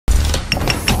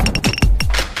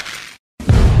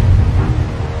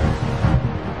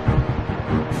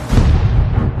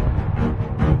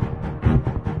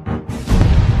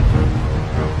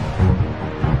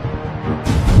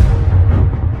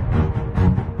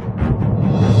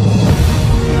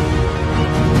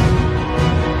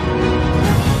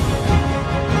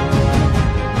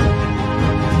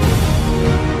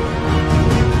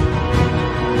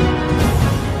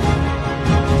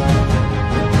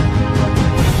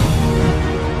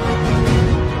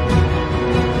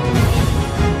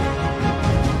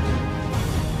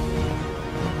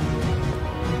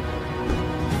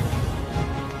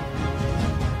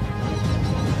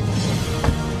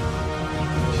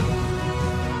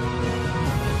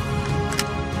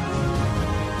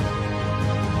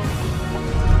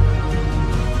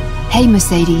Hey,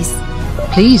 Mercedes.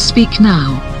 Please speak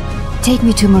now. Take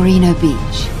me to Merino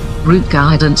Beach. Route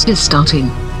guidance is starting.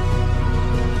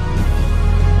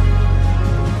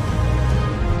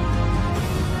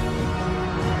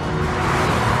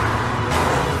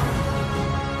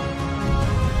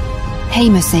 Hey,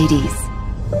 Mercedes.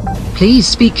 Please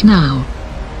speak now.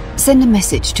 Send a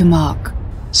message to Mark.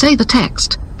 Say the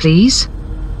text, please.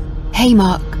 Hey,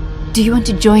 Mark. Do you want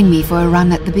to join me for a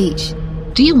run at the beach?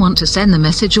 Do you want to send the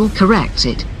message or correct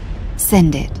it?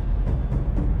 Send it.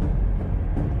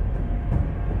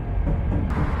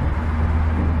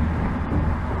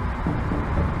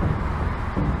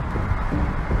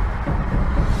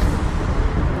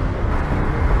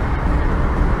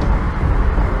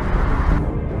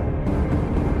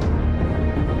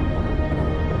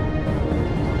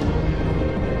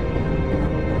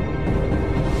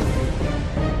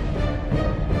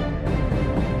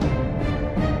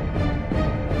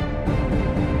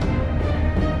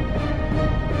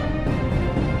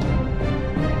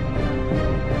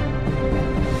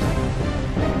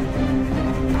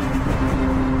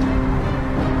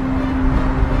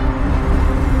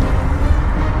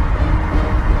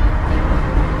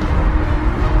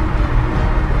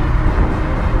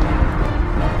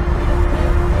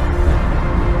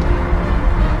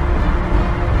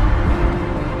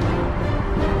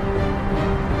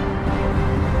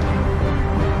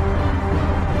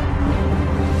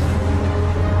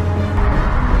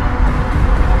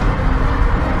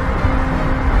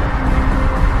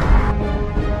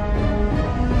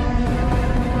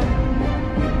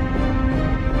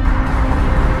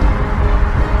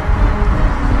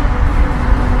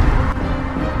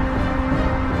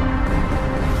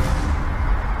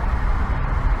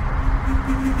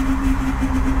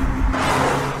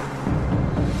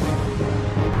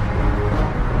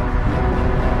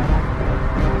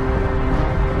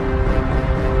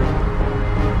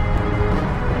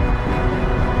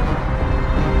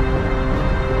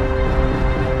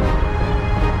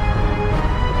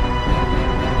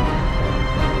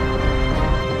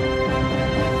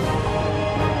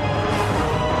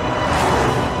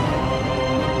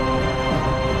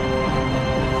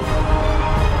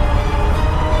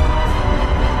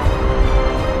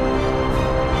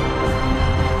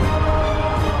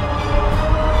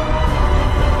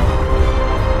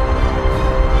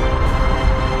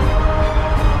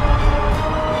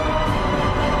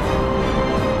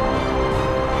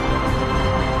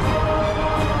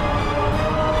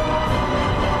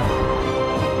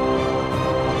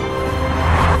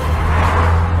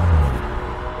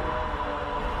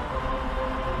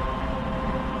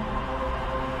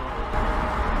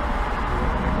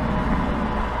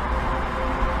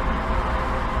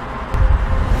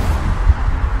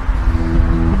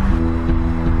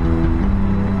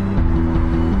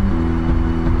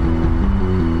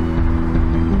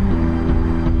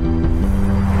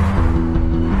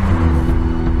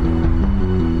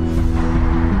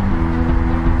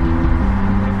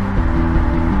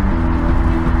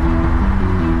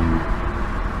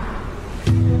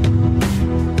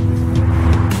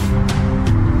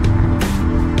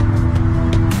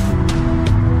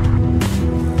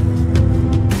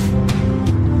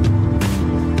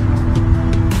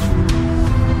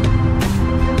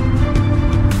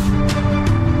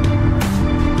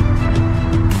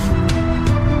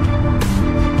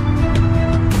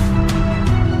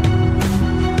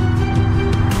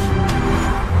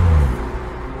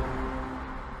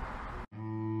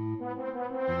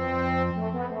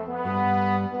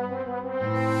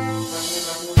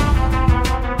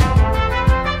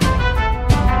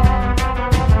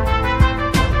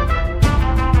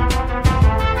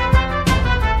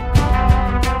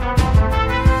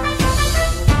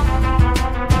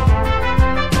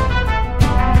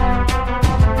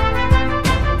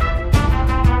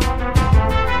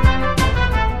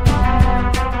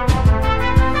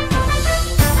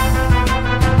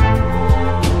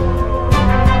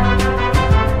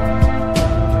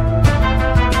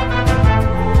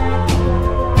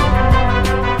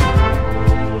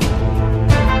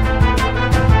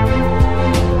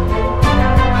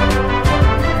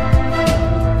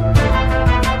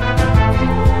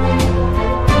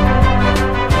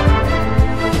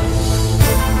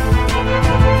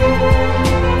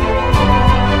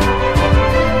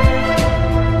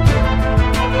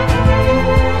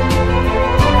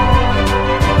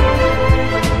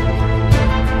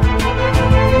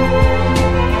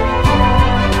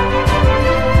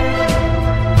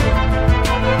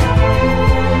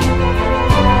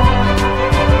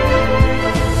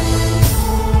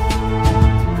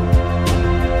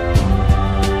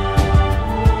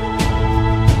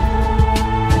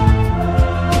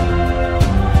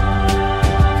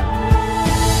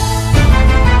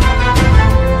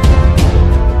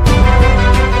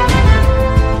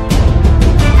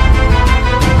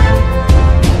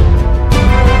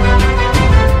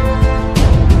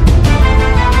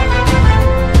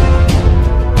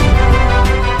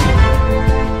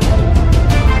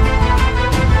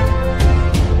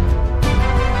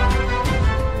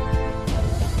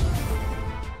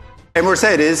 Hey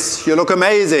Mercedes, you look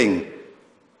amazing.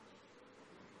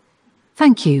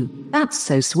 Thank you. That's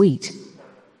so sweet.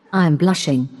 I'm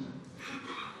blushing.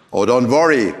 Oh, don't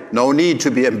worry, no need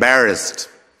to be embarrassed.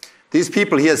 These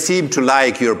people here seem to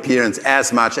like your appearance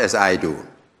as much as I do.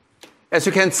 As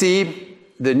you can see,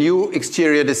 the new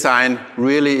exterior design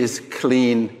really is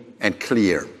clean and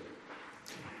clear.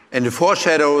 And it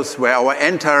foreshadows where our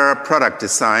entire product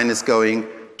design is going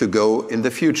to go in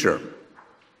the future.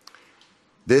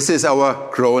 This is our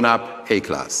grown-up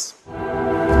A-Class.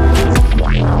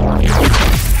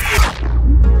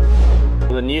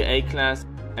 The new A-Class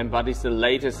embodies the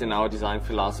latest in our design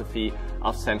philosophy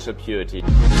of sensual purity.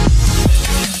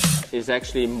 It's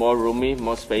actually more roomy,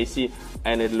 more spacey,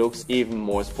 and it looks even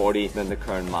more sporty than the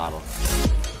current model.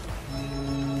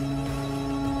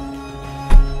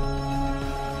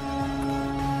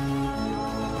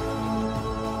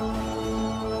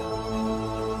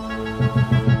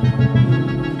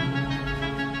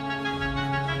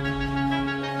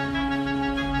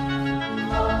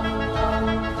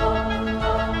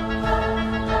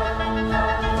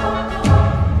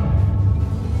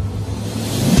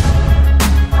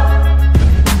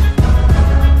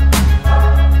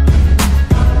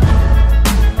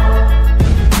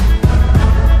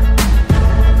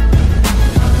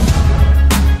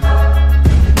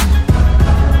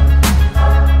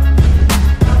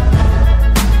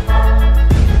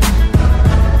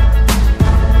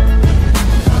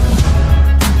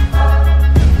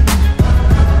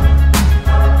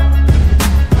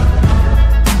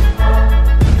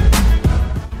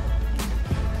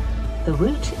 The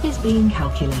route is being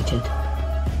calculated.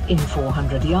 In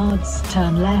 400 yards,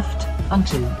 turn left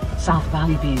onto South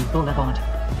Valley View Boulevard.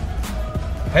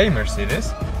 Hey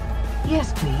Mercedes,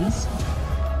 Yes, please.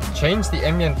 change the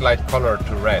ambient light color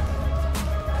to red.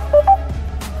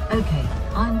 Okay,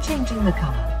 I'm changing the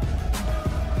color.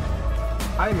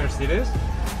 Hi Mercedes,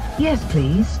 Yes,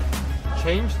 please.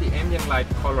 change the ambient light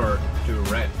color to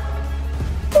red.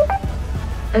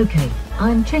 Okay,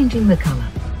 I'm changing the color.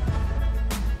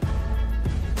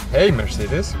 Hey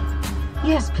Mercedes,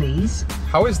 Yes, please.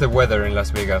 how is the weather in Las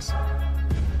Vegas?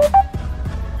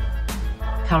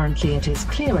 Currently it is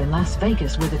clear in Las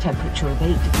Vegas with a temperature of 8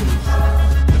 degrees.